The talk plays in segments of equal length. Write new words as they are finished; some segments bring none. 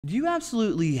Do you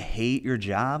absolutely hate your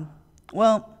job?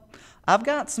 Well, I've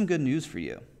got some good news for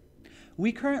you.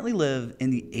 We currently live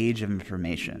in the age of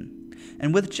information,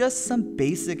 and with just some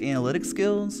basic analytic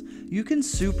skills, you can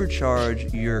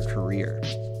supercharge your career.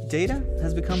 Data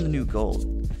has become the new gold,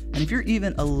 and if you're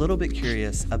even a little bit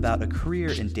curious about a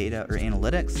career in data or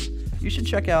analytics, you should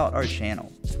check out our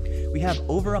channel. We have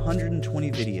over 120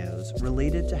 videos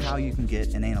related to how you can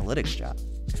get an analytics job.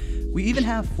 We even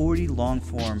have 40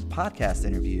 long-form podcast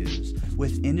interviews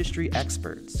with industry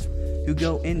experts who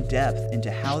go in depth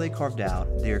into how they carved out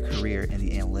their career in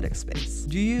the analytics space.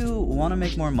 Do you want to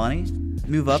make more money,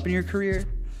 move up in your career,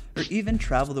 or even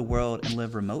travel the world and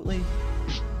live remotely?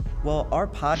 Well, our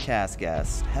podcast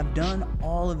guests have done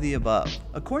all of the above.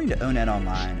 According to ONET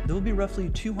Online, there will be roughly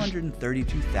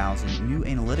 232,000 new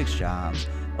analytics jobs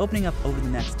opening up over the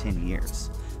next 10 years.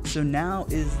 So now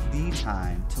is the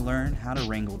time to learn how to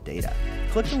wrangle data.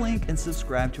 Click the link and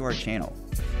subscribe to our channel.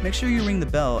 Make sure you ring the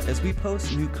bell as we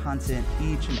post new content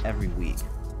each and every week.